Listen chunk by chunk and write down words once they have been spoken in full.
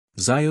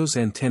Zio's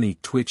antennae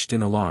twitched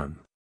in alarm.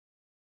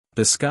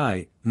 The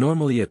sky,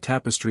 normally a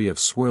tapestry of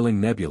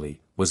swirling nebulae,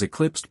 was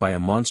eclipsed by a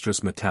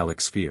monstrous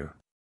metallic sphere.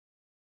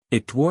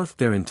 It dwarfed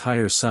their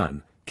entire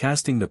sun,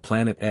 casting the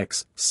planet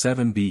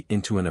X-7b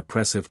into an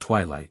oppressive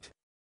twilight.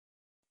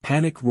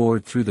 Panic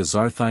roared through the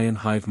Xar'thian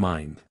hive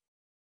mind.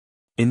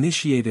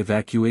 Initiate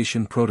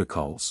evacuation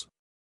protocols.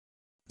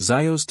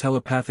 Zio's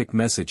telepathic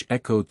message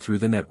echoed through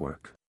the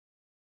network.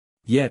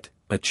 Yet,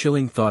 a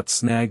chilling thought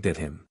snagged at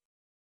him.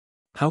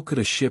 How could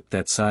a ship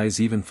that size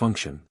even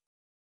function?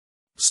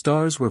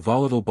 Stars were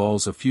volatile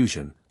balls of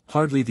fusion,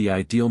 hardly the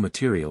ideal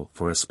material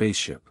for a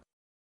spaceship.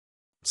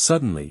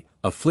 Suddenly,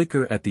 a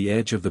flicker at the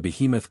edge of the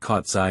behemoth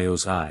caught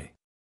Zio's eye.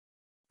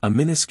 A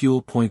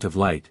minuscule point of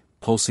light,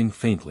 pulsing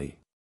faintly.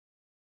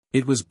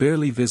 It was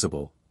barely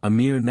visible, a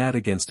mere gnat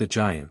against a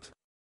giant.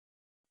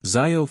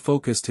 Zio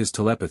focused his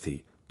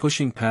telepathy,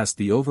 pushing past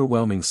the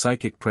overwhelming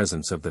psychic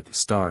presence of the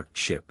star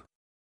ship.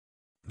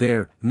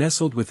 There,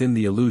 nestled within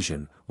the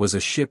illusion, was a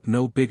ship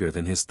no bigger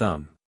than his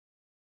thumb.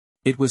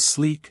 It was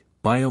sleek,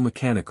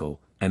 biomechanical,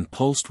 and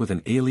pulsed with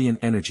an alien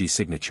energy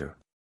signature.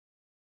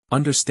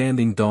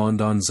 Understanding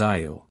dawned on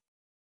Zio.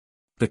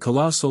 The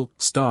colossal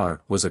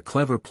star was a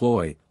clever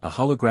ploy, a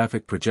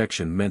holographic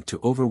projection meant to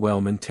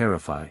overwhelm and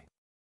terrify.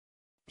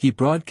 He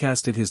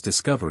broadcasted his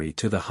discovery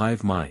to the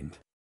hive mind.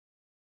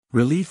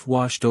 Relief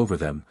washed over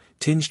them,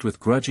 tinged with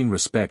grudging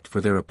respect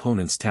for their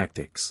opponent's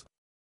tactics.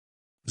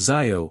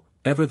 Zio,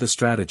 ever the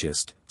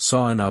strategist,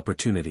 saw an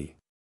opportunity.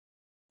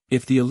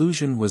 If the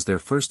illusion was their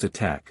first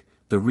attack,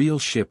 the real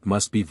ship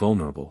must be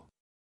vulnerable.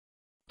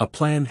 A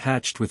plan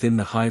hatched within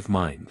the hive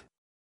mind.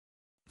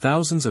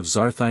 Thousands of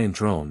Xar'thian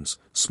drones,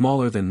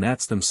 smaller than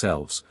gnats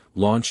themselves,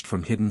 launched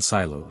from hidden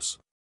silos.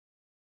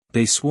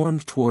 They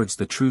swarmed towards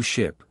the true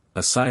ship,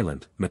 a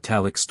silent,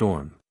 metallic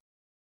storm.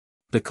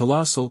 The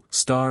colossal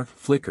star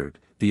flickered,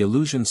 the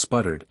illusion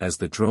sputtered as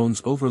the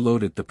drones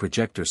overloaded the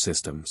projector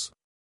systems.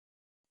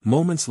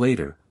 Moments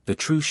later, the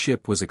true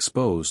ship was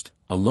exposed,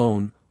 a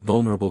lone,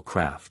 vulnerable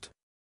craft.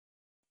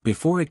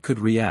 Before it could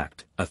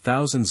react,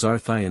 1,000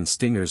 Xar'thian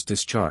stingers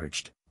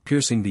discharged,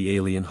 piercing the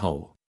alien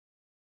hull.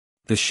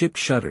 The ship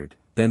shuddered,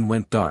 then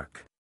went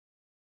dark.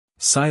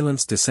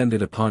 Silence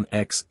descended upon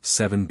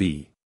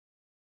X-7b.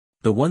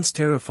 The once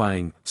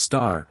terrifying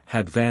star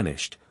had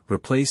vanished,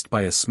 replaced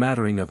by a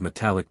smattering of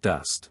metallic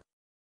dust.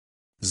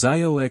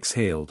 Zio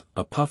exhaled,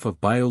 a puff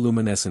of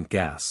bioluminescent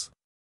gas.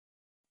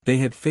 They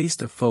had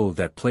faced a foe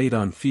that played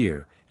on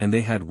fear, and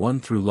they had won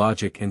through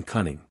logic and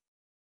cunning.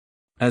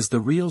 As the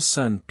real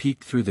sun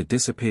peeked through the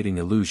dissipating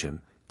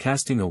illusion,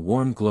 casting a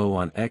warm glow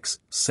on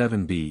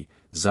X-7b,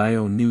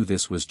 Zio knew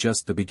this was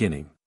just the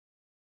beginning.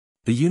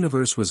 The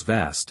universe was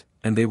vast,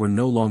 and they were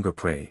no longer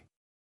prey.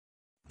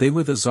 They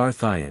were the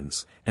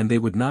Xar'thians, and they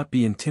would not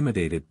be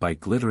intimidated by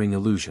glittering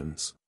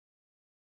illusions.